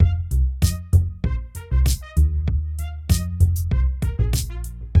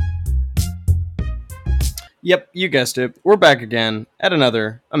Yep, you guessed it. We're back again at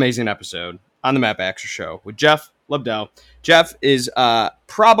another amazing episode on the Matt Baxter Show with Jeff Lobdell. Jeff is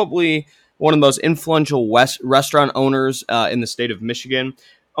probably one of the most influential restaurant owners in the state of Michigan,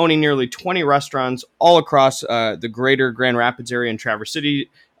 owning nearly 20 restaurants all across the greater Grand Rapids area and Traverse City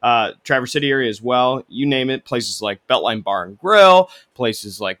area as well. You name it, places like Beltline Bar and Grill,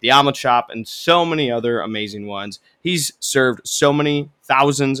 places like the Omelet Shop, and so many other amazing ones. He's served so many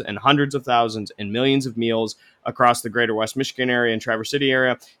thousands and hundreds of thousands and millions of meals across the greater West Michigan area and Traverse City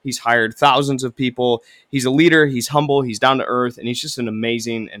area. He's hired thousands of people. He's a leader. He's humble. He's down to earth, and he's just an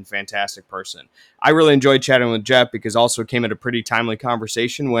amazing and fantastic person. I really enjoyed chatting with Jeff because also came at a pretty timely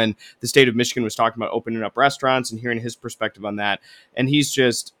conversation when the state of Michigan was talking about opening up restaurants and hearing his perspective on that. And he's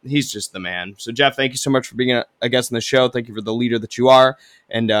just the man. So Jeff, thank you so much for being a guest on the show. Thank you for the leader that you are,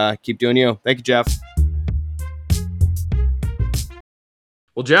 and keep doing you. Thank you, Jeff.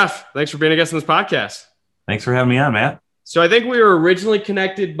 Well, Jeff, thanks for being a guest on this podcast. Thanks for having me on, Matt. So I think we were originally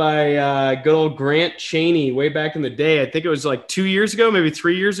connected by good old Grant Cheney way back in the day. I think it was like 2 years ago, maybe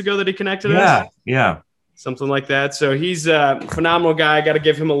 3 years ago that he connected us. Yeah. Something like that. So he's a phenomenal guy. I got to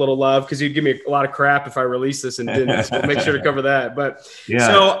give him a little love because he'd give me a lot of crap if I released this and didn't. So we'll make sure to cover that. But yeah.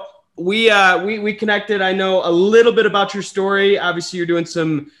 So we connected. I know a little bit about your story. Obviously, you're doing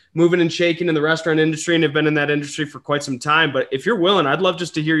some moving and shaking in the restaurant industry and have been in that industry for quite some time. But if you're willing, I'd love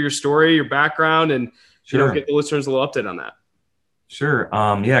just to hear your story, your background, and get the listeners a little update on that. Sure.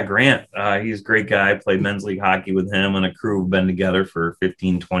 Grant, he's a great guy. I played men's league hockey with him and a crew have been together for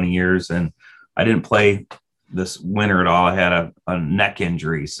 15, 20 years. And I didn't play this winter at all. I had a neck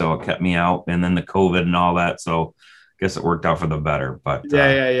injury, so it kept me out. And then the COVID and all that. So I guess it worked out for the better. But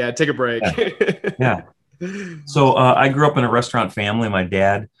yeah. Take a break. Yeah. So I grew up in a restaurant family. My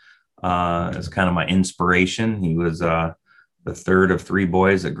dad is kind of my inspiration. He was the third of three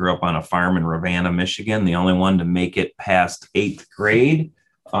boys that grew up on a farm in Ravenna, Michigan, the only one to make it past 8th grade.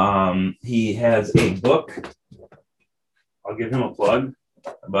 He has a book. I'll give him a plug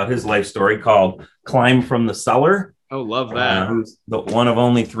about his life story called Climb from the Cellar. Oh, love that. Who's the one of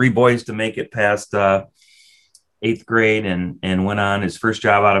only three boys to make it past 8th grade and went on. His first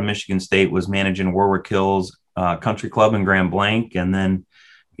job out of Michigan State was managing Warwick Hills Country Club in Grand Blanc, and then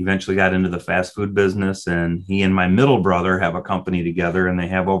eventually got into the fast food business. And he and my middle brother have a company together, and they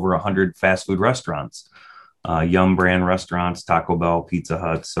have over 100 fast food restaurants, Yum brand restaurants, Taco Bell, Pizza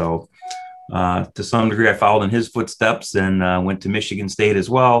Hut. So to some degree, I followed in his footsteps and went to Michigan State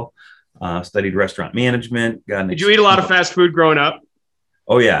as well. Studied restaurant management. Did you eat a lot of fast food growing up?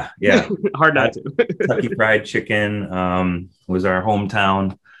 Oh, yeah. Hard not to. Kentucky Fried Chicken was our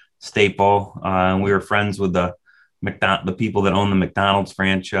hometown staple. We were friends with the people that own the McDonald's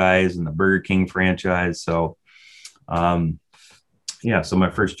franchise and the Burger King franchise. So, so my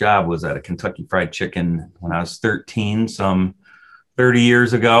first job was at a Kentucky Fried Chicken when I was 13, some 30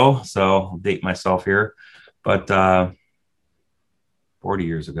 years ago. So I'll date myself here, but 40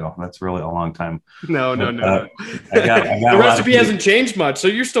 years ago. That's really a long time. No. I got the recipe hasn't changed much, so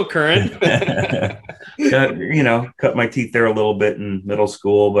you're still current. Cut my teeth there a little bit in middle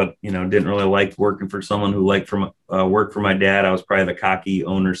school, but didn't really like working for someone who liked work for my dad. I was probably the cocky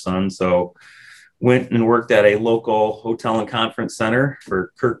owner's son, so went and worked at a local hotel and conference center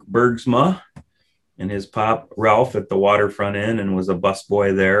for Kirk Bergsma and his pop Ralph at the Waterfront Inn, and was a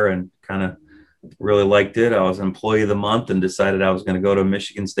busboy there, and kind of really liked it. I was employee of the month and decided I was going to go to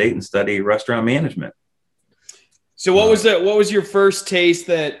Michigan State and study restaurant management. So what was your first taste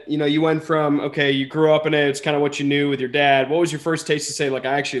that, you went from, okay, you grew up in it, it's kind of what you knew with your dad. What was your first taste to say, like,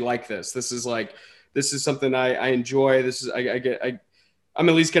 I actually like this. This is something I enjoy. I'm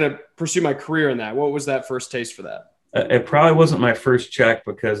at least going to pursue my career in that. What was that first taste for that? It probably wasn't my first check,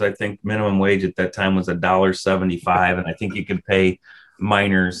 because I think minimum wage at that time was $1.75. And I think you could pay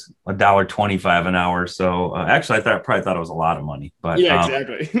minors $1.25 an hour. So actually, I probably thought it was a lot of money. But yeah,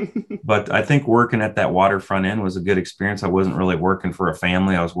 exactly. But I think working at that Waterfront Inn was a good experience. I wasn't really working for a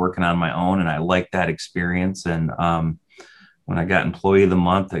family. I was working on my own, and I liked that experience. And when I got employee of the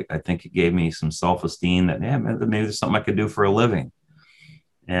month, I think it gave me some self-esteem that, maybe there's something I could do for a living.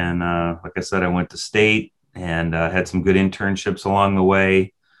 And like I said, I went to state and had some good internships along the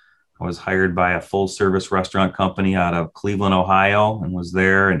way. I was hired by a full service restaurant company out of Cleveland, Ohio, and was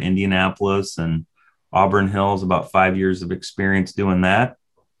there in Indianapolis and Auburn Hills, about 5 years of experience doing that.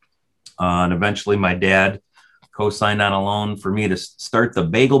 And eventually my dad co-signed on a loan for me to start the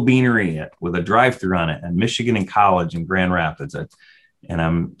Bagel Beanery with a drive-through on it at Michigan and College in Grand Rapids. And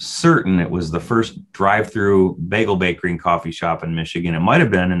I'm certain it was the first drive-through bagel bakery and coffee shop in Michigan. It might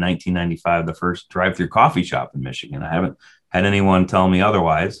have been in 1995, the first drive-through coffee shop in Michigan. I haven't had anyone tell me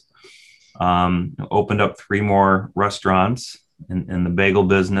otherwise. Opened up 3 more restaurants in the bagel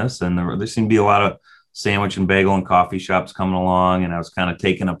business. And there seemed to be a lot of sandwich and bagel and coffee shops coming along. And I was kind of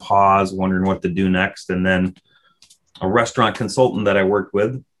taking a pause, wondering what to do next. And then a restaurant consultant that I worked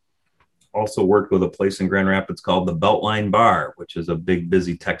with also worked with a place in Grand Rapids called the Beltline Bar, which is a big,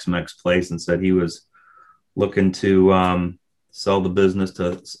 busy Tex-Mex place, and said he was looking to sell the business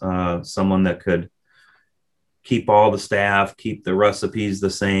to someone that could keep all the staff, keep the recipes the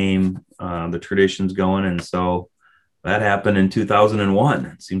same, the traditions going. And so that happened in 2001.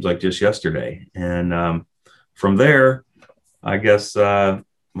 It seems like just yesterday. And from there, I guess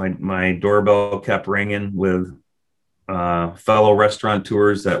my doorbell kept ringing with fellow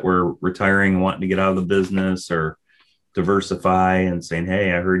restaurateurs that were retiring, wanting to get out of the business or diversify, and saying,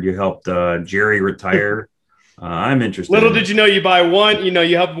 "Hey, I heard you helped Jerry retire. I'm interested." Little did you know, you buy one,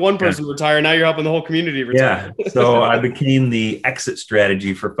 you help one person retire. Now you're helping the whole community retire. Yeah. So I became the exit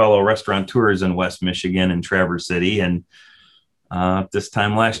strategy for fellow restaurateurs in West Michigan and Traverse City. And this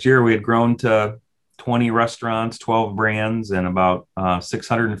time last year, we had grown to 20 restaurants, 12 brands, and about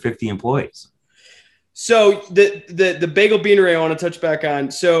 650 employees. So the bagel beanery I want to touch back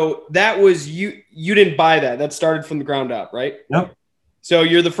on. So that was you didn't buy that. That started from the ground up, right? Yep. So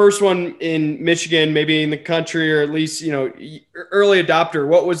you're the first one in Michigan, maybe in the country, or at least, early adopter.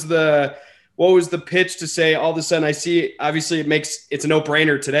 What was the pitch to say, all of a sudden I see, obviously it's a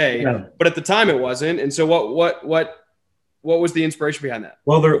no-brainer today, but at the time it wasn't. And so what was the inspiration behind that?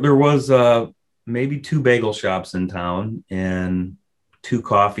 Well, there was maybe 2 bagel shops in town and 2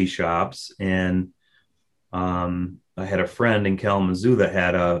 coffee shops. And I had a friend in Kalamazoo that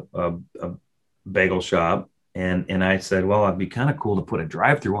had a bagel shop. And I said, well, it'd be kind of cool to put a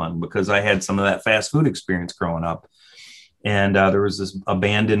drive-through on, because I had some of that fast food experience growing up. And there was this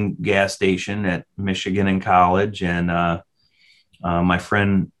abandoned gas station at Michigan in college. And my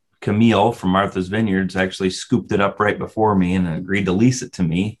friend Camille from Martha's Vineyards actually scooped it up right before me and agreed to lease it to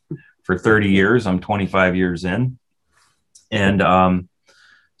me for 30 years. I'm 25 years in. And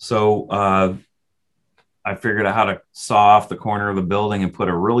so I figured out how to saw off the corner of the building and put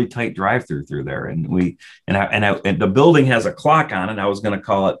a really tight drive-through through there. And the building has a clock on it. I was going to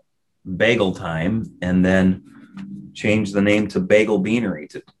call it Bagel Time, and then change the name to Bagel Beanery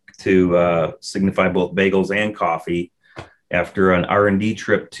to signify both bagels and coffee, after an R&D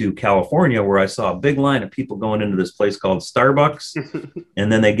trip to California, where I saw a big line of people going into this place called Starbucks.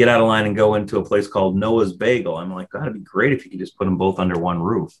 And then they get out of line and go into a place called Noah's Bagel. I'm like, God, it'd be great if you could just put them both under one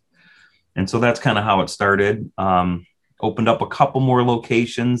roof. And so that's kind of how it started. Opened up a couple more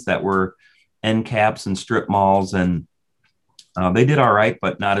locations that were end caps and strip malls, and they did all right,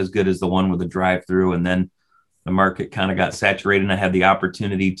 but not as good as the one with the drive-through. And then the market kind of got saturated, and I had the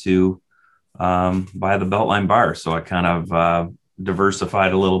opportunity to buy the Beltline Bar. So I kind of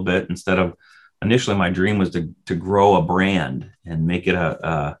diversified a little bit. Initially, my dream was to grow a brand and make it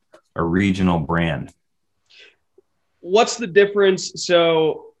a regional brand. What's the difference?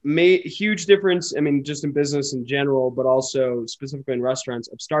 So huge difference, I mean, just in business in general, but also specifically in restaurants,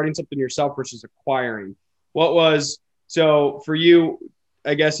 of starting something yourself versus acquiring. So for you,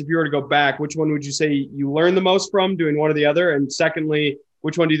 I guess if you were to go back, which one would you say you learned the most from doing one or the other? And secondly,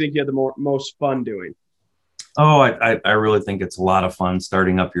 which one do you think you had the most fun doing? Oh, I really think it's a lot of fun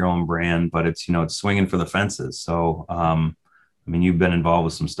starting up your own brand, but it's swinging for the fences. So, I mean, you've been involved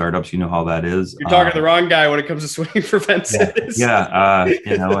with some startups, you know how that is. You're talking to the wrong guy when it comes to swinging for fences. Yeah.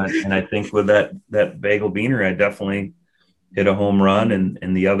 And I think with that Bagel Beanery, I definitely hit a home run.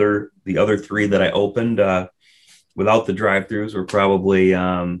 And the other 3 that I opened without the drive-throughs were probably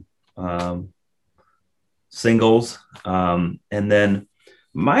singles. And then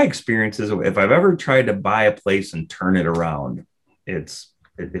my experience is, if I've ever tried to buy a place and turn it around, it's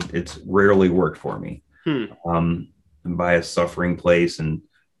rarely worked for me. And buy a suffering place and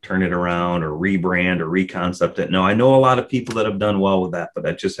turn it around, or rebrand or reconcept it. No, I know a lot of people that have done well with that, but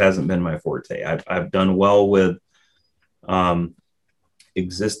that just hasn't been my forte. I've done well with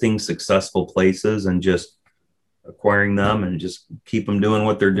existing successful places and just acquiring them and just keep them doing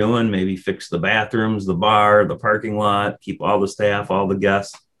what they're doing. Maybe fix the bathrooms, the bar, the parking lot, keep all the staff, all the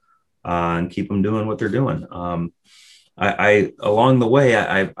guests, and keep them doing what they're doing. I along the way,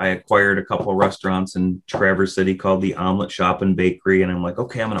 I acquired a couple of restaurants in Traverse City called the Omelet Shop and Bakery. And I'm like,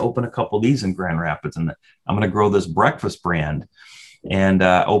 okay, I'm going to open a couple of these in Grand Rapids, and I'm going to grow this breakfast brand. And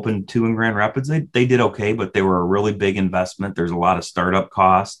opened 2 in Grand Rapids. They did okay, but they were a really big investment. There's a lot of startup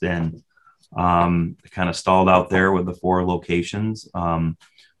cost, and kind of stalled out there with the 4 locations. One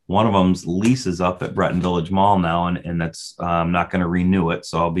of them's lease is up at Breton Village Mall now, and that's not going to renew it.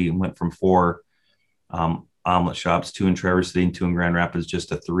 So went from 4 omelet shops, 2 in Traverse City and 2 in Grand Rapids,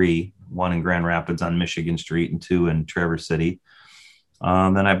 just a 3, 1 in Grand Rapids on Michigan Street and 2 in Traverse City.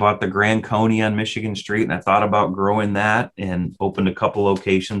 Then I bought the Grand Coney on Michigan Street, and I thought about growing that and opened a couple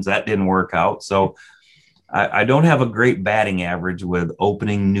locations. That didn't work out. So I don't have a great batting average with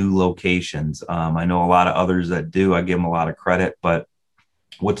opening new locations. I know a lot of others that do. I give them a lot of credit, but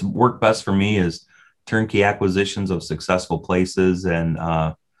what's worked best for me is turnkey acquisitions of successful places. And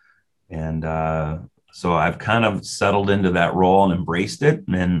so I've kind of settled into that role and embraced it,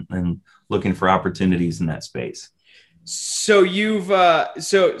 and looking for opportunities in that space. So you've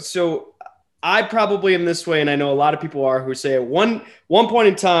so I probably am this way, and I know a lot of people are, who say at one point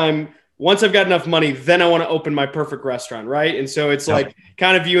in time, once I've got enough money, then I want to open my perfect restaurant, right? And so it's like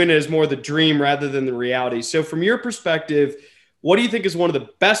kind of viewing it as more the dream rather than the reality. So from your perspective, what do you think is one of the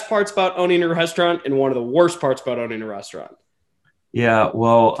best parts about owning a restaurant and one of the worst parts about owning a restaurant? Yeah,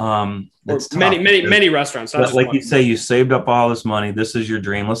 well, Or it's many restaurants. Not just like one. you say, you saved up all this money. This is your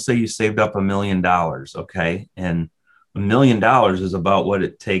dream. Let's say you saved up $1 million, okay? And $1 million is about what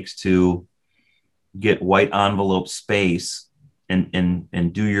it takes to get white envelope space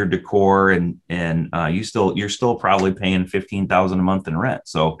and do your decor, and you're still probably paying $15,000 a month in rent.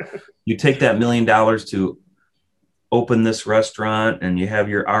 So you take that $1 million to open this restaurant, and you have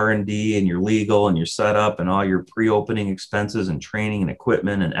your R&D and your legal and your setup and all your pre-opening expenses and training and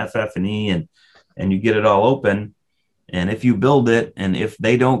equipment and FF&E, and you get it all open. And if you build it, and if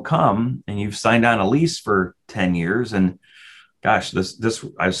they don't come, and you've signed on a lease for 10 years, and gosh,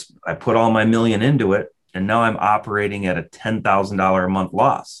 I put all my million into it, and now I'm operating at a $10,000 a month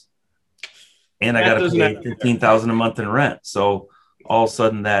loss, and I got to pay $15,000 a month in rent. So all of a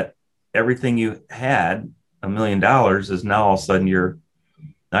sudden, that everything you had, $1 million, is now all of a sudden you're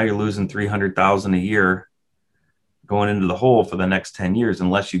losing $300,000 a year going into the hole for the next 10 years,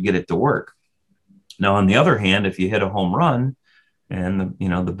 unless you get it to work. Now, on the other hand, if you hit a home run and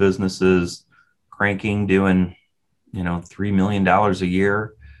the business is cranking, doing $3 million a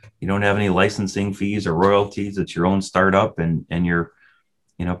year, you don't have any licensing fees or royalties, it's your own startup, and you're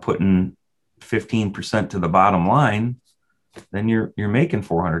putting 15% to the bottom line, then you're making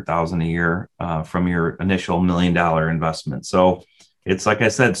 $400,000 a year from your initial $1 million investment. So it's, like I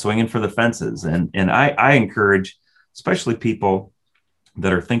said, swinging for the fences, and I encourage, especially people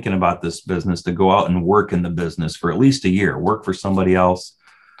that are thinking about this business, to go out and work in the business for at least a year. Work for somebody else,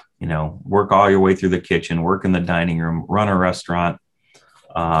 work all your way through the kitchen, work in the dining room, run a restaurant.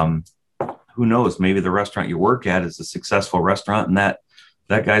 Who knows? Maybe the restaurant you work at is a successful restaurant, and that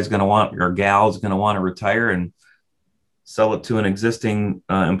guy's going to want, or gal's going to want to retire and sell it to an existing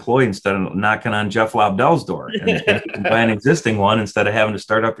employee instead of knocking on Jeff Lobdell's door, and you can buy an existing one instead of having to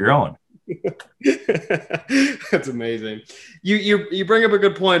start up your own. That's amazing. You bring up a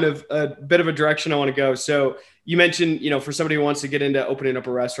good point of a bit of a direction I want to go. So you mentioned, for somebody who wants to get into opening up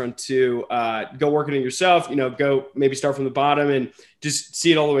a restaurant, to go working it yourself, go maybe start from the bottom and just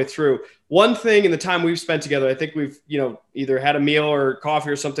see it all the way through. One thing in the time we've spent together, I think we've, either had a meal or coffee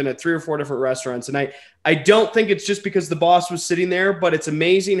or something at 3 or 4 different restaurants. And I don't think it's just because the boss was sitting there, but it's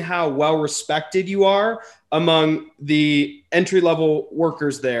amazing how well respected you are among the entry-level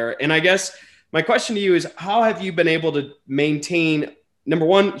workers there. And I guess my question to you is, how have you been able to maintain, number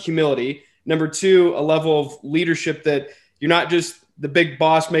one, humility, number two, a level of leadership that you're not just the big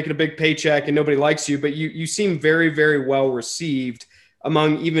boss making a big paycheck and nobody likes you, but you seem very, very well received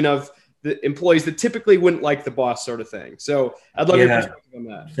among even of the employees that typically wouldn't like the boss, sort of thing. So I'd love your perspective on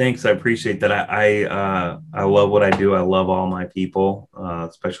that. Thanks. I appreciate that. I love what I do. I love all my people,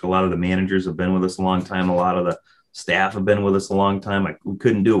 especially a lot of the managers have been with us a long time. A lot of the staff have been with us a long time. We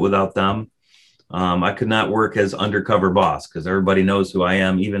couldn't do it without them. I could not work as undercover boss, because everybody knows who I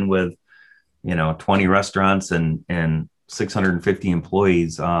am, even with 20 restaurants and 650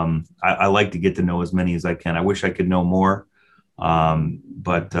 employees. I like to get to know as many as I can. I wish I could know more.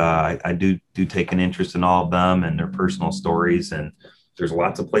 But I do take an interest in all of them and their personal stories. And there's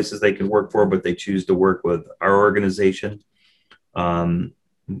lots of places they could work for, but they choose to work with our organization.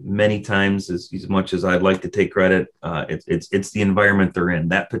 Many times, as much as I'd like to take credit, it's the environment they're in.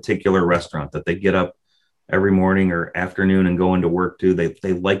 That particular restaurant that they get up every morning or afternoon and go into work to,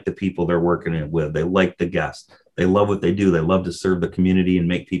 they like the people they're working with. They like the guests. They love what they do. They love to serve the community and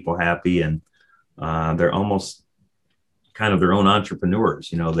make people happy. And they're almost kind of their own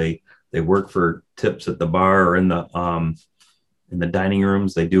entrepreneurs. They work for tips at the bar or in the dining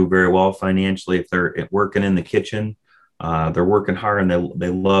rooms. They do very well financially. If they're working in the kitchen, they're working hard, and they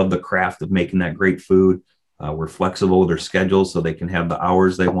love the craft of making that great food. We're flexible with their schedules so they can have the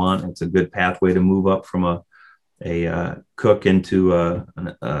hours they want. It's a good pathway to move up from cook into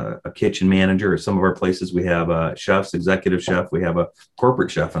a kitchen manager. Or some of our places we have chefs, executive chef. We have a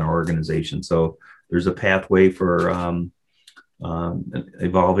corporate chef in our organization. So there's a pathway for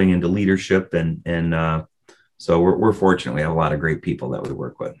evolving into leadership, and so we're fortunate. We have a lot of great people that we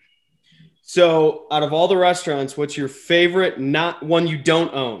work with. So, out of all the restaurants, what's your favorite, not one you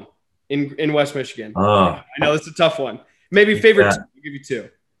don't own in West Michigan? I know it's a tough one. Maybe favorite two. I'll give you two.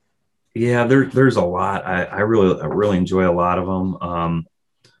 Yeah, there's a lot. I really enjoy a lot of them.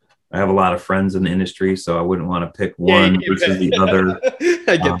 I have a lot of friends in the industry, so I wouldn't want to pick one versus the other.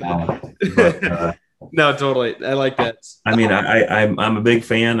 I get that. No, totally. I like that. I mean, I'm a big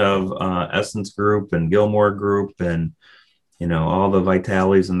fan of Essence Group and Gilmore Group, and all the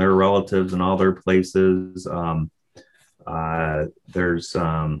Vitalis and their relatives and all their places. There's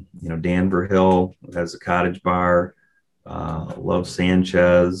Danver Hill has a cottage bar. Love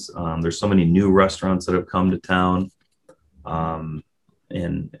Sanchez. There's so many new restaurants that have come to town. And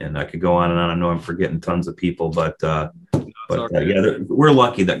I could go on and on. I know I'm forgetting tons of people, but yeah, we're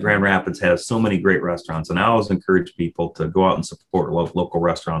lucky that Grand Rapids has so many great restaurants. And I always encourage people to go out and support local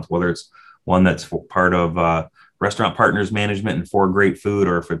restaurants, whether it's one that's part of Restaurant Partners Management and For Great Food,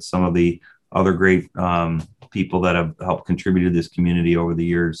 or if it's some of the other great people that have helped contribute to this community over the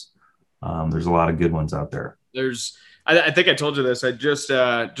years. There's a lot of good ones out there. I think I told you this. I just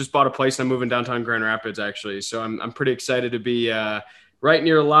bought a place and I'm moving downtown Grand Rapids, actually. So I'm pretty excited to be right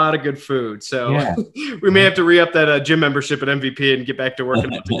near a lot of good food. So yeah. We may have to re-up that gym membership at MVP and get back to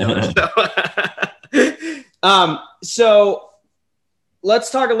working out together. So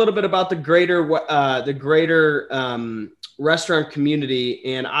let's talk a little bit about the greater restaurant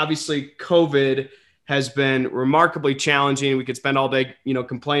community. And obviously COVID has been remarkably challenging. We could spend all day,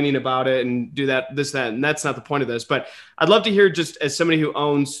 complaining about it and do that, this, that, and that's not the point of this. But I'd love to hear, just as somebody who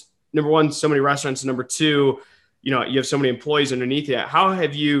owns, number one, so many restaurants, and number two, you have so many employees underneath you. How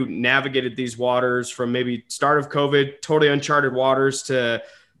have you navigated these waters from maybe start of COVID, totally uncharted waters, to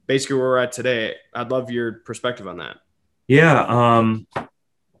basically where we're at today? I'd love your perspective on that. Yeah.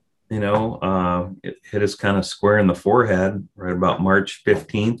 It hit us kind of square in the forehead right about March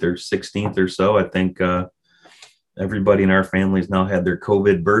 15th or 16th or so. I think everybody in our families now had their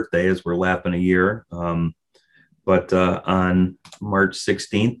COVID birthday as we're lapping a year. But on March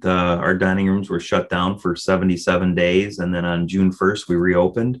 16th, our dining rooms were shut down for 77 days. And then on June 1st, we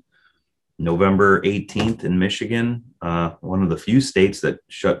reopened. November 18th in Michigan, one of the few states that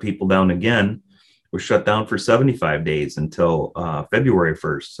shut people down again, was shut down for 75 days until February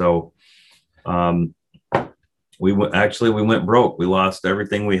 1st. So we went broke. We lost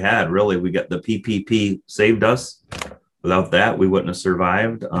everything we had. Really, we got the PPP saved us. Without that, we wouldn't have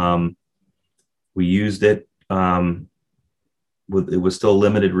survived. We used it. It was still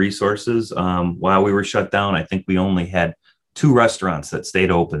limited resources. While we were shut down, I think we only had 2 restaurants that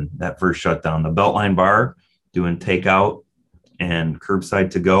stayed open that first shutdown. The Beltline Bar doing takeout and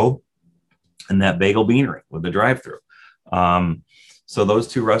curbside to go, and that Bagel Beanery with the drive-through. So those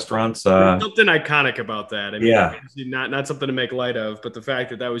 2 restaurants. Something iconic about that. I mean, yeah, not something to make light of, but the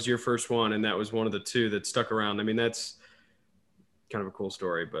fact that was your first one and that was one of the 2 that stuck around. I mean, that's kind of a cool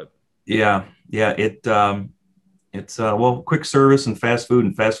story. But yeah, it's quick service and fast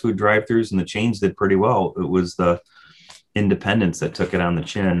food drive-throughs, and the chains did pretty well. It was the independents that took it on the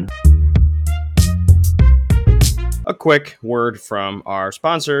chin. A quick word from our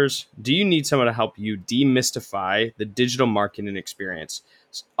sponsors. Do you need someone to help you demystify the digital marketing experience?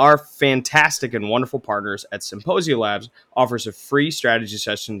 Our fantastic and wonderful partners at Symposia Labs offers a free strategy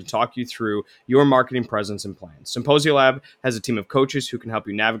session to talk you through your marketing presence and plans. Symposia Lab has a team of coaches who can help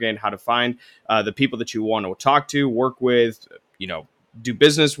you navigate how to find the people that you want to talk to, work with, do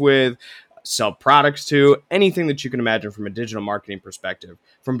business with, sell products to, anything that you can imagine from a digital marketing perspective.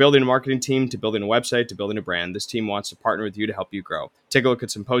 From building a marketing team to building a website to building a brand, this team wants to partner with you to help you grow. Take a look at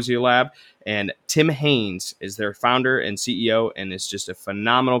Symposia Lab, and Tim Haynes is their founder and CEO and is just a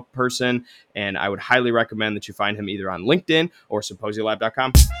phenomenal person, and I would highly recommend that you find him either on LinkedIn or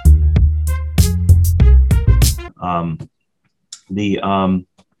symposialab.com.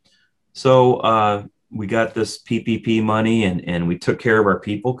 We got this PPP money and we took care of our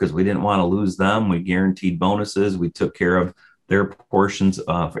people because we didn't want to lose them. We guaranteed bonuses. We took care of their portions.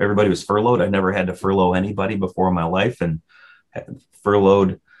 Everybody was furloughed. I never had to furlough anybody before in my life, and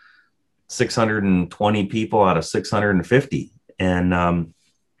furloughed 620 people out of 650, and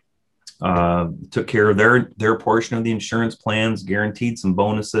took care of their portion of the insurance plans, guaranteed some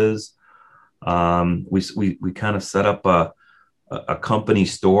bonuses. We kind of set up a company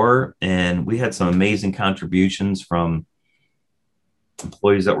store, and we had some amazing contributions from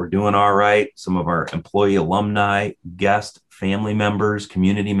employees that were doing all right. Some of our employee alumni, guest, family members,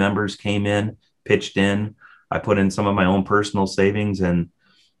 community members came in, pitched in. I put in some of my own personal savings, and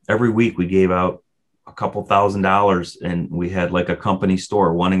every week we gave out a couple $1,000, and we had like a company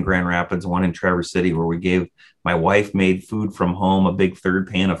store, one in Grand Rapids, one in Traverse City, where we gave, my wife made food from home, a big third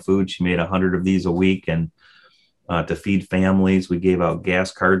pan of food. She made 100 of these a week. And to feed families, we gave out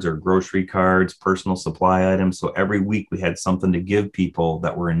gas cards or grocery cards, personal supply items. So every week we had something to give people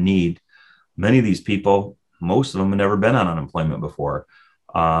that were in need. Many of these people, most of them had never been on unemployment before.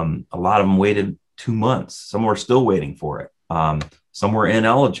 A lot of them waited 2 months. Some were still waiting for it. Some were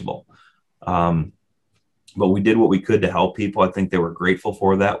ineligible. But we did what we could to help people. I think they were grateful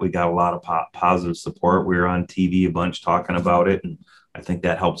for that. We got a lot of positive support. We were on TV a bunch talking about it. And I think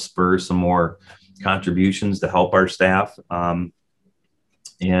that helped spur some more contributions to help our staff.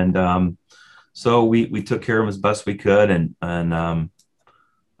 So we took care of them as best we could. And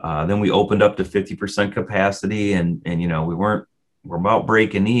then we opened up to 50% capacity, and we're about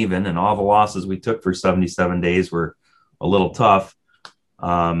breaking even, and all the losses we took for 77 days were a little tough.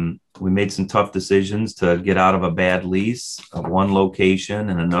 We made some tough decisions to get out of a bad lease of one location,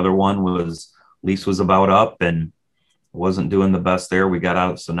 and another one lease was about up and wasn't doing the best there. We got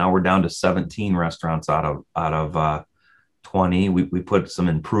out. So now we're down to 17 restaurants out of 20. We put some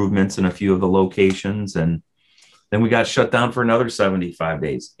improvements in a few of the locations, and then we got shut down for another 75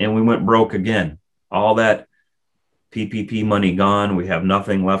 days, and we went broke again. All that PPP money gone. We have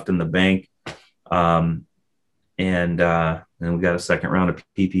nothing left in the bank. And then we got a second round of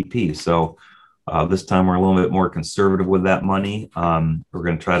PPP. So this time we're a little bit more conservative with that money. We're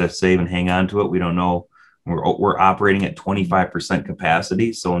going to try to save and hang on to it. We don't know. We're operating at 25%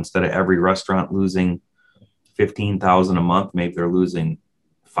 capacity. So instead of every restaurant losing 15,000 a month, maybe they're losing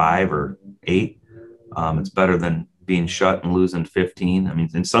 5 or 8. It's better than being shut and losing 15. I mean,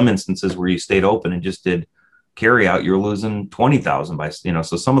 in some instances where you stayed open and just did carry out, you're losing 20,000 by,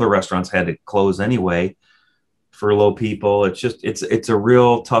 so some of the restaurants had to close anyway, furlough people. It's a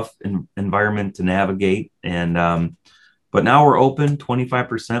real tough environment to navigate. And, but now we're open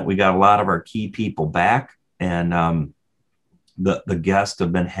 25%. We got a lot of our key people back, and the guests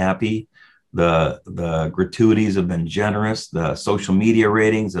have been happy. The gratuities have been generous. The social media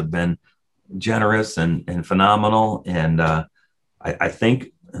ratings have been generous and phenomenal. And I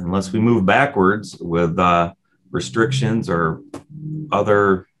think unless we move backwards with restrictions or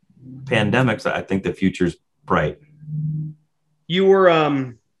other pandemics, I think the future's bright. You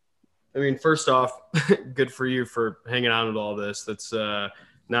were, first off, good for you for hanging on with all this. That's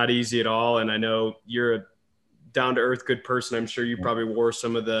not easy at all. And I know you're a down to earth, good person. I'm sure you probably wore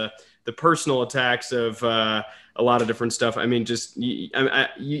some of the personal attacks of a lot of different stuff. I mean, just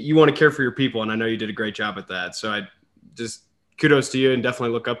you want to care for your people, and I know you did a great job at that. So I just kudos to you, and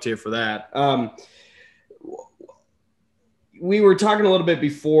definitely look up to you for that. We were talking a little bit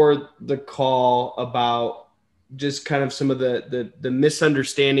before the call about just kind of some of the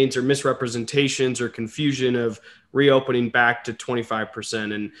misunderstandings or misrepresentations or confusion of reopening back to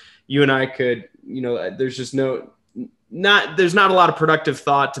 25%. And you and I could, there's just there's not a lot of productive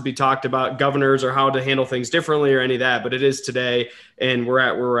thought to be talked about governors or how to handle things differently or any of that, but it is today, and we're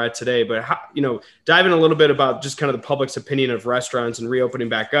at where we're at today. But dive in a little bit about just kind of the public's opinion of restaurants and reopening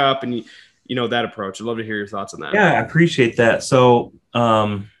back up, and that approach. I'd love to hear your thoughts on that. Yeah, I appreciate that. So,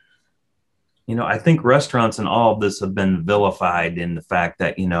 I think restaurants and all of this have been vilified in the fact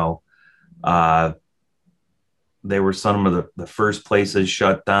that, they were some of the first places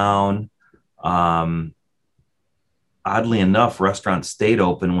shut down. Oddly enough, restaurants stayed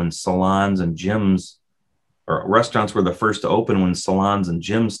open when salons and gyms, or restaurants were the first to open when salons and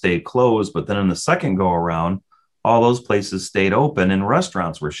gyms stayed closed. But then in the second go around, all those places stayed open and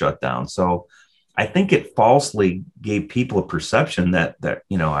restaurants were shut down. So I think it falsely gave people a perception that I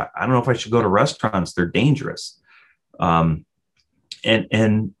don't know if I should go to restaurants. They're dangerous. And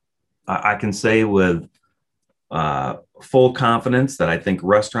I can say with full confidence that I think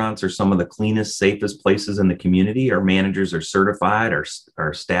restaurants are some of the cleanest, safest places in the community. Our managers are certified.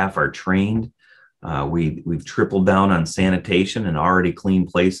 Our staff are trained. We've tripled down on sanitation and already clean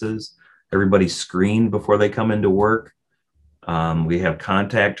places. Everybody's screened before they come into work. We have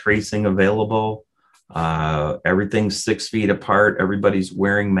contact tracing available. Everything's 6 feet apart. Everybody's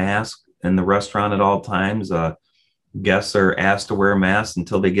wearing masks in the restaurant at all times. Guests are asked to wear masks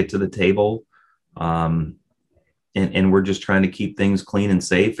until they get to the table. And we're just trying to keep things clean and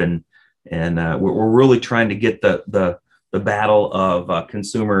safe. And we're really trying to get the battle of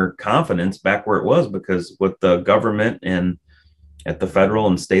consumer confidence back where it was, because what the government and at the federal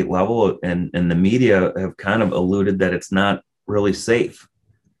and state level and the media have kind of alluded that it's not really safe,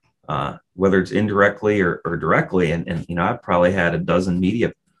 whether it's indirectly or directly. And, I've probably had a dozen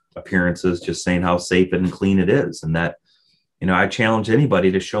media appearances just saying how safe and clean it is. And that, I challenge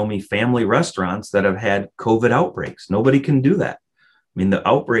anybody to show me family restaurants that have had COVID outbreaks. Nobody can do that. I mean, the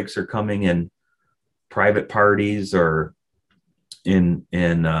outbreaks are coming in private parties or in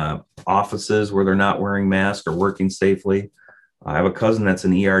offices where they're not wearing masks or working safely. I have a cousin that's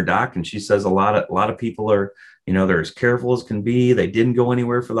an ER doc, and she says a lot of people are, they're as careful as can be. They didn't go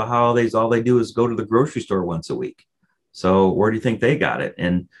anywhere for the holidays. All they do is go to the grocery store once a week. So where do you think they got it?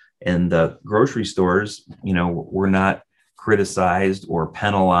 And the grocery stores, were not criticized or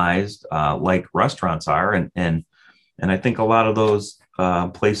penalized like restaurants are. And I think a lot of those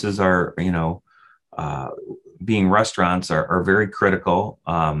places are, being restaurants are very critical,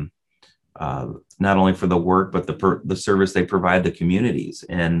 not only for the work, but the service they provide the communities.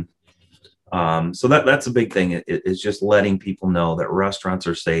 And so that's a big thing. It's just letting people know that restaurants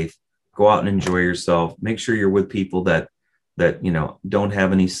are safe. Go out and enjoy yourself. Make sure you're with people that don't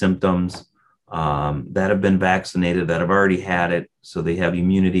have any symptoms, that have been vaccinated, that have already had it, so they have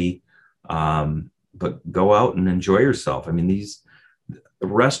immunity. But go out and enjoy yourself. I mean, the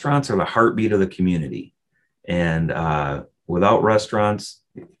restaurants are the heartbeat of the community. And without restaurants,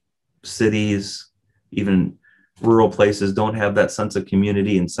 cities, even rural places don't have that sense of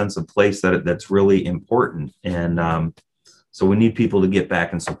community and sense of place that's really important. And so we need people to get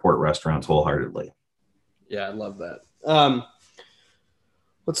back and support restaurants wholeheartedly. Yeah, I love that.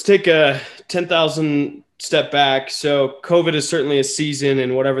 Let's take a 10,000 step back. So COVID is certainly a season,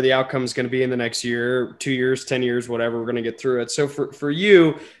 and whatever the outcome is going to be in the next year, 2 years, 10 years, whatever, we're going to get through it. So for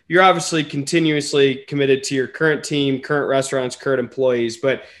you, you're obviously continuously committed to your current team, current restaurants, current employees,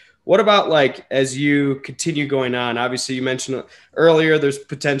 but what about like, as you continue going on, obviously you mentioned earlier, there's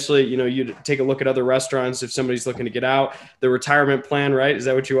potentially, you take a look at other restaurants if somebody's looking to get out, the retirement plan, right? Is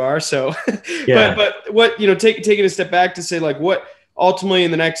that what you are? So, Yeah. but what, taking a step back to say like, what ultimately in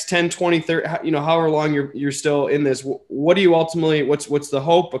the next 10, 20, 30, however long you're still in this, what do you ultimately, what's the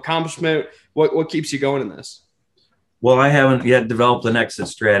hope, accomplishment? What keeps you going in this? Well, I haven't yet developed an exit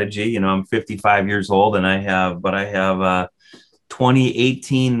strategy. I'm 55 years old, and I have 20,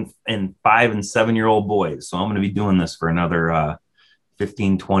 18, and 5 and 7-year-old boys. So I'm going to be doing this for another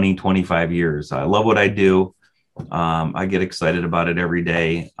 15, 20, 25 years. I love what I do. I get excited about it every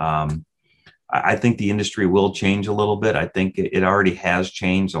day. I think the industry will change a little bit. I think it already has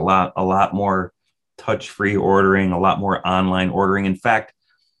changed a lot more touch-free ordering, a lot more online ordering. In fact,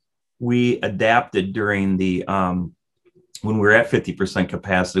 we adapted during the when we were at 50%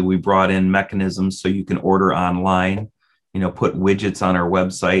 capacity, we brought in mechanisms so you can order online, put widgets on our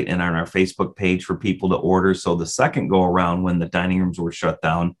website and on our Facebook page for people to order. So the second go around, when the dining rooms were shut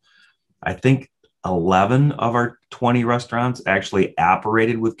down, I think 11 of our 20 restaurants actually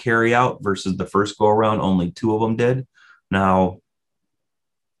operated with carryout versus the first go around, only 2 of them did. Now,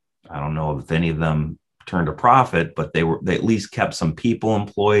 I don't know if any of them turned a profit, but they at least kept some people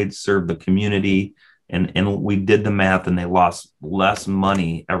employed, served the community. And we did the math, and they lost less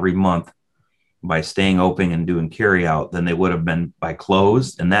money every month by staying open and doing carry out than they would have been by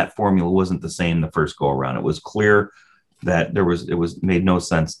closed. And that formula wasn't the same the first go around. It was clear that it was made no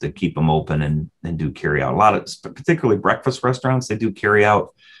sense to keep them open and do carry out. A lot of, particularly breakfast restaurants, they do carry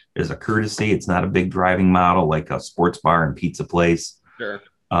out as a courtesy. It's not a big driving model like a sports bar and pizza place. Sure.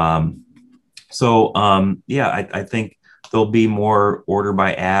 I think there'll be more order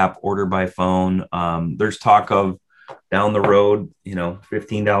by app, order by phone. There's talk of down the road,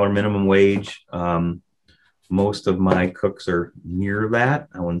 $15 minimum wage. Most of my cooks are near that.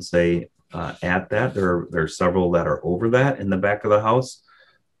 I wouldn't say at that. There are several that are over that in the back of the house.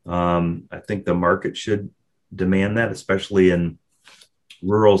 I think the market should demand that, especially in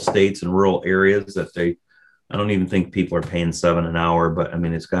rural states and rural areas I don't even think people are paying $7 an hour, but I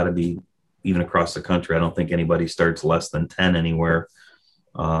mean, it's got to be even across the country. I don't think anybody starts less than 10 anywhere.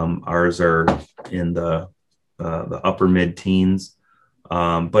 Ours are in the upper mid teens.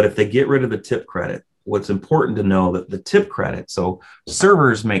 But if they get rid of the tip credit, what's important to know that the tip credit, so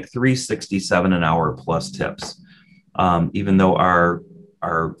servers make $3.67 an hour plus tips. Even though our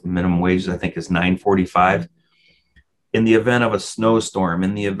minimum wage, I think, is $9.45. In the event of a snowstorm,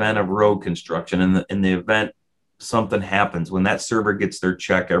 in the event of road construction, in the event something happens, when that server gets their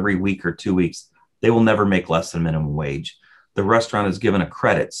check every week or 2 weeks, they will never make less than minimum wage. The restaurant is given a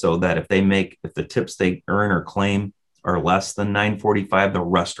credit so that if the tips they earn or claim are less than $9.45, the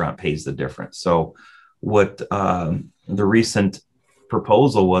restaurant pays the difference. So what the recent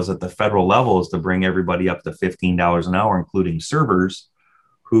proposal was at the federal level is to bring everybody up to $15 an hour, including servers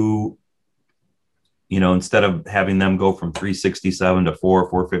who, instead of having them go from 367 to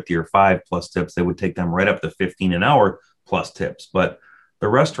 450 or 5 plus tips, they would take them right up to 15 an hour plus tips. But the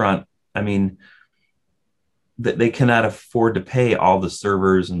restaurant, I mean, they cannot afford to pay all the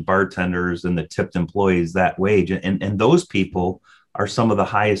servers and bartenders and the tipped employees that wage. And those people are some of the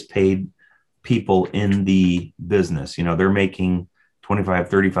highest paid people in the business. They're making $25,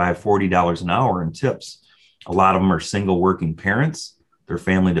 $35, $40 an hour in tips. A lot of them are single working parents. Their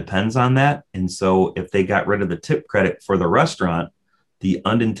family depends on that. And so if they got rid of the tip credit for the restaurant, the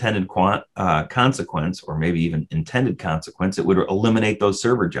unintended consequence, or maybe even intended consequence, it would eliminate those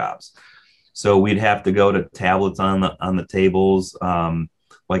server jobs. So we'd have to go to tablets on the tables,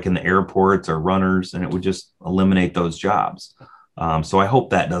 like in the airports or runners, and it would just eliminate those jobs. So I hope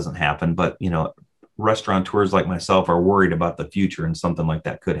that doesn't happen. But, restaurateurs like myself are worried about the future, and something like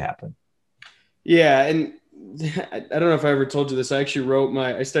that could happen. Yeah. And I don't know if I ever told you this. I actually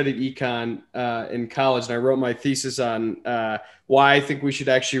I studied econ in college, and I wrote my thesis on why I think we should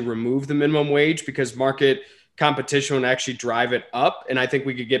actually remove the minimum wage, because market competition would actually drive it up. And I think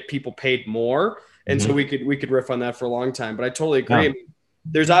we could get people paid more. And so we could riff on that for a long time, but I totally agree. Yeah. I mean,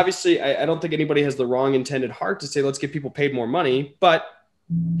 there's obviously, I don't think anybody has the wrong intended heart to say, let's get people paid more money, but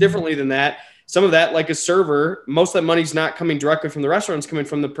differently than that, some of that, like a server, most of that money's not coming directly from the restaurant, it's coming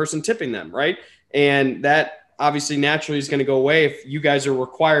from the person tipping them. Right. And that obviously naturally is going to go away if you guys are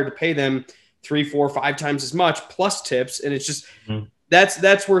required to pay them 3, 4, 5 times as much plus tips. And it's just,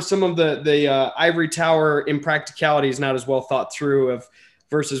 that's where some of the ivory tower impracticality is not as well thought through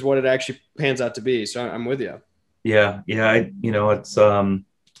versus what it actually pans out to be. So I'm with you. Yeah. It's,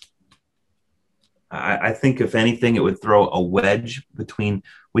 I think if anything, it would throw a wedge between,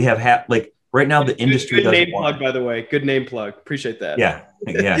 we have like right now, the industry good name plug, by the way, good name plug. Appreciate that. Yeah.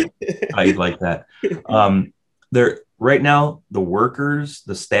 I like that. Right now, the workers,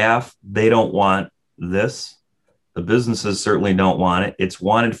 the staff, they don't want this. The businesses certainly don't want it. It's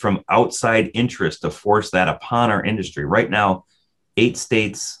wanted from outside interest to force that upon our industry. Right now,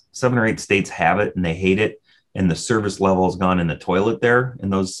 7 or 8 states have it, and they hate it. And the service level has gone in the toilet there in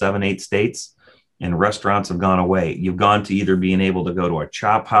those 7, 8 states. And restaurants have gone away. You've gone to either being able to go to a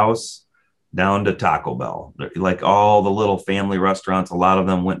chop house down to Taco Bell. Like all the little family restaurants, a lot of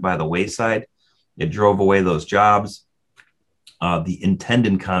them went by the wayside. It drove away those jobs. The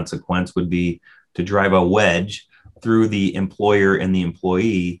intended consequence would be to drive a wedge through the employer and the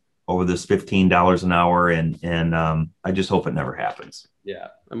employee over this $15 an hour. And I just hope it never happens. Yeah,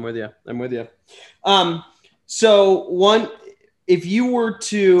 I'm with you. So if you were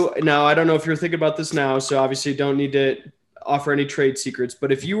to, now, I don't know if you're thinking about this now, so obviously don't need to offer any trade secrets,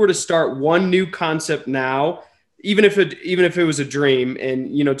 but if you were to start one new concept now, even if it was a dream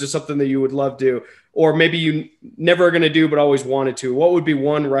and, just something that you would love to, or maybe you never are going to do, but always wanted to, what would be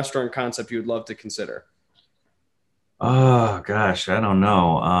one restaurant concept you would love to consider? Oh gosh, I don't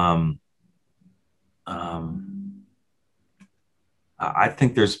know. I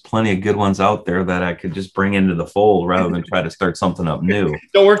think there's plenty of good ones out there that I could just bring into the fold rather than try to start something up new.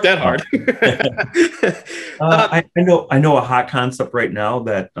 Don't work that hard. I know a hot concept right now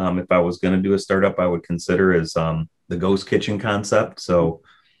that if I was going to do a startup, I would consider is the ghost kitchen concept. So,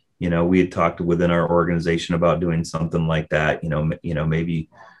 we had talked within our organization about doing something like that. Maybe.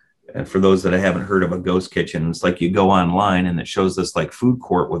 And for those that haven't heard of a ghost kitchen, it's like you go online and it shows this like food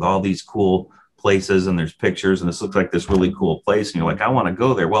court with all these cool places, and there's pictures, and this looks like this really cool place, and you're like, I want to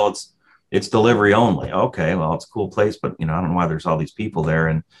go there. Well, it's delivery only. Okay, well, it's a cool place, but I don't know why there's all these people there,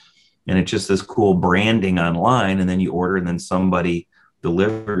 and it's just this cool branding online, and then you order, and then somebody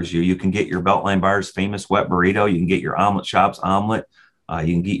delivers you. You can get your Beltline Bar's famous wet burrito. You can get your Omelet Shop's omelet.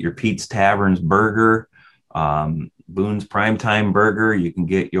 You can get your Pete's Tavern's burger, Boone's Primetime burger. You can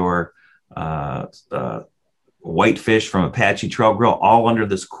get your whitefish from Apache Trail Grill, all under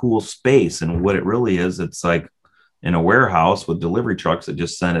this cool space. And what it really is, it's like in a warehouse with delivery trucks that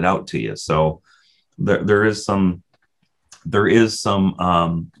just send it out to you. So there is some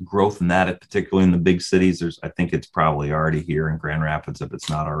growth in that, particularly in the big cities. I think it's probably already here in Grand Rapids if it's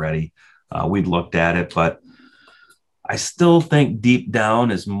not already. We'd looked at it, but I still think deep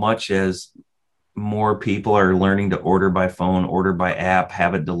down, as much as more people are learning to order by phone, order by app,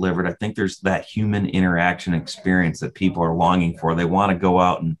 have it delivered, I think there's that human interaction experience that people are longing for. They want to go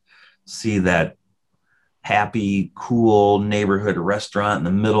out and see that happy, cool neighborhood restaurant in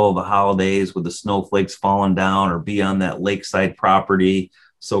the middle of the holidays with the snowflakes falling down, or be on that lakeside property,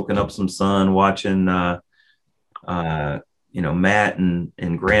 soaking up some sun, watching, Matt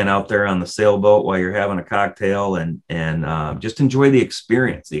and Grant out there on the sailboat while you're having a cocktail, and just enjoy the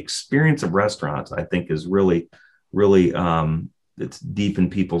experience. The experience of restaurants, I think, is really, really it's deep in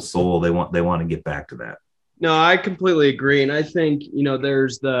people's soul. They want to get back to that. No, I completely agree. And I think,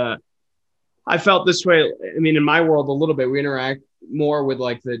 I felt this way. I mean, in my world, a little bit, we interact more with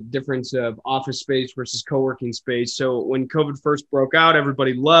like the difference of office space versus co-working space. So when COVID first broke out,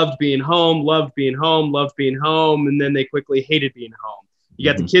 everybody loved being home, loved being home, loved being home. And then they quickly hated being home.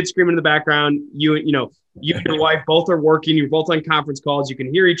 You got the kids screaming in the background. You and your wife both are working. You're both on conference calls. You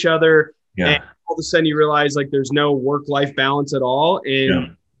can hear each other. Yeah. And all of a sudden you realize like there's no work-life balance at all.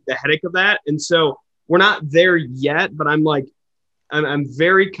 And the headache of that. And so we're not there yet, but I'm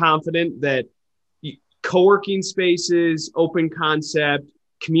very confident that co-working spaces, open concept,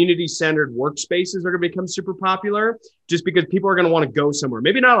 community-centered workspaces are going to become super popular just because people are going to want to go somewhere.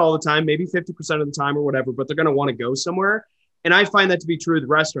 Maybe not all the time, maybe 50% of the time or whatever, but they're going to want to go somewhere. And I find that to be true with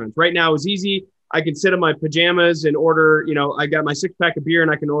restaurants. Right now it's easy. I can sit in my pajamas and order, I got my 6-pack of beer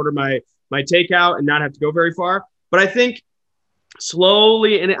and I can order my takeout and not have to go very far. But I think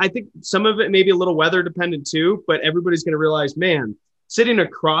slowly, and I think some of it may be a little weather dependent too, but everybody's going to realize, man, sitting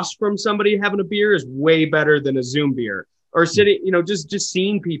across from somebody having a beer is way better than a Zoom beer, or sitting, just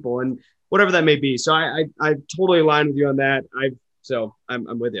seeing people and whatever that may be. So I totally align with you on that.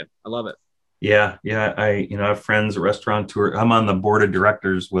 I'm with you. I love it. Yeah. I have friends, restaurateur. I'm on the board of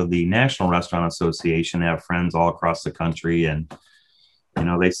directors with the National Restaurant Association. I have friends all across the country, and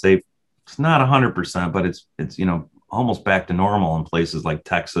they say it's not 100%, but it's almost back to normal in places like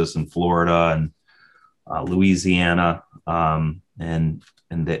Texas and Florida and Louisiana, and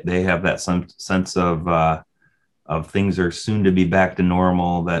they have that some sense of things are soon to be back to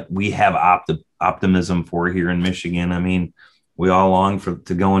normal that we have optimism for here in Michigan. I mean, we all long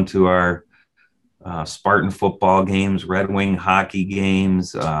to go into our Spartan football games, Red Wing hockey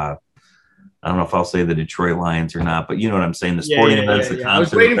games. I don't know if I'll say the Detroit Lions or not, but you know what I'm saying. The sporting events, the concerts. I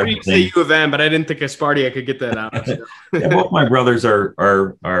was waiting for you to say U of M, but I didn't think a Sparty I could get that out. So. Yeah, both my brothers are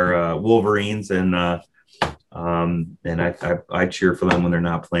Wolverines, and I cheer for them when they're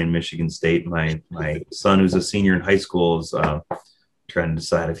not playing Michigan State. My son, who's a senior in high school, is trying to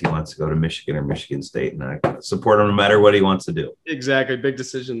decide if he wants to go to Michigan or Michigan State, and I support him no matter what he wants to do. Exactly, big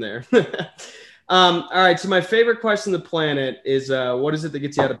decision there. All right, so my favorite question on the planet is, what is it that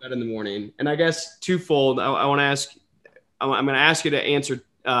gets you out of bed in the morning? And I guess twofold. I want to ask. I'm going to ask you to answer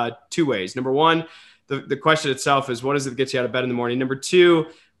two ways. Number one, the question itself is, what is it that gets you out of bed in the morning? Number two,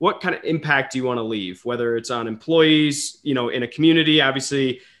 what kind of impact do you want to leave? Whether it's on employees, in a community.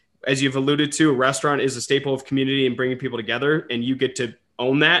 Obviously, as you've alluded to, a restaurant is a staple of community and bringing people together, and you get to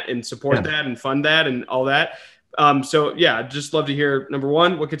own that and support that and fund that and all that. So yeah, I'd just love to hear, number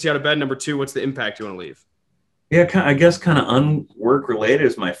one, what gets you out of bed? Number two, what's the impact you want to leave? Yeah, I guess kind of unwork related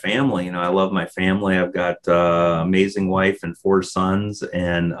is my family. I love my family. I've got amazing wife and 4 sons.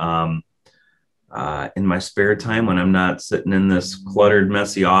 And in my spare time, when I'm not sitting in this cluttered,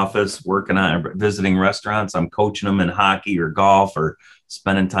 messy office working on visiting restaurants, I'm coaching them in hockey or golf or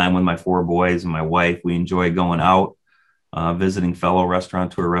spending time with my 4 boys and my wife. We enjoy going out. Visiting fellow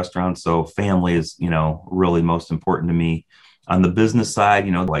restaurateur restaurants. So family is, really most important to me. On the business side,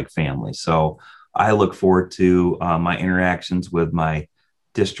 like family. So I look forward to my interactions with my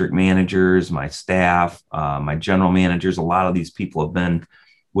district managers, my staff, my general managers. A lot of these people have been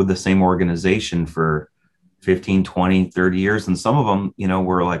with the same organization for 15, 20, 30 years. And some of them,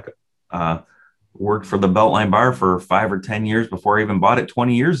 were like, worked for the Beltline Bar for 5 or 10 years before I even bought it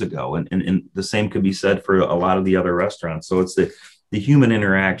 20 years ago. And the same could be said for a lot of the other restaurants. So it's the human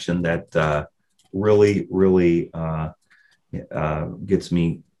interaction that really gets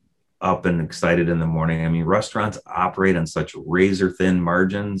me up and excited in the morning. I mean, restaurants operate on such razor thin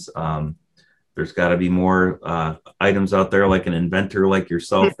margins. There's got to be more items out there like an inventor like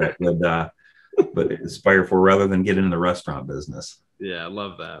yourself that would aspire for rather than get into the restaurant business. Yeah, I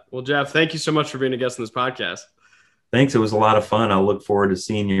love that. Well, Jeff, thank you so much for being a guest on this podcast. Thanks. It was a lot of fun. I'll look forward to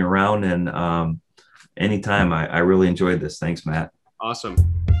seeing you around, and anytime. I really enjoyed this. Thanks, Matt. Awesome.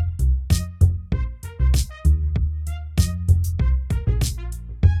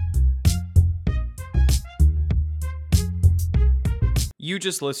 You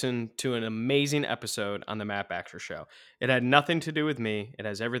just listened to an amazing episode on the Matt Baxter Show. It had nothing to do with me. It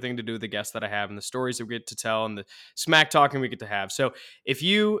has everything to do with the guests that I have and the stories that we get to tell and the smack talking we get to have. So if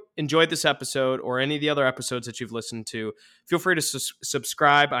you enjoyed this episode or any of the other episodes that you've listened to, feel free to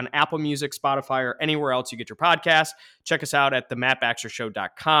subscribe on Apple Music, Spotify, or anywhere else you get your podcast. Check us out at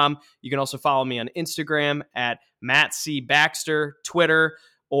themattbaxtershow.com. You can also follow me on Instagram at Matt C. Baxter, Twitter,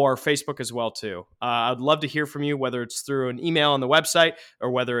 or Facebook as well too. I'd love to hear from you, whether it's through an email on the website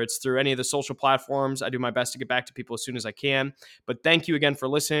or whether it's through any of the social platforms. I do my best to get back to people as soon as I can. But thank you again for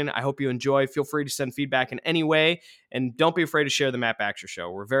listening. I hope you enjoy. Feel free to send feedback in any way, and don't be afraid to share the Matt Baxter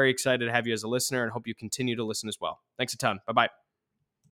Show. We're very excited to have you as a listener and hope you continue to listen as well. Thanks a ton. Bye-bye.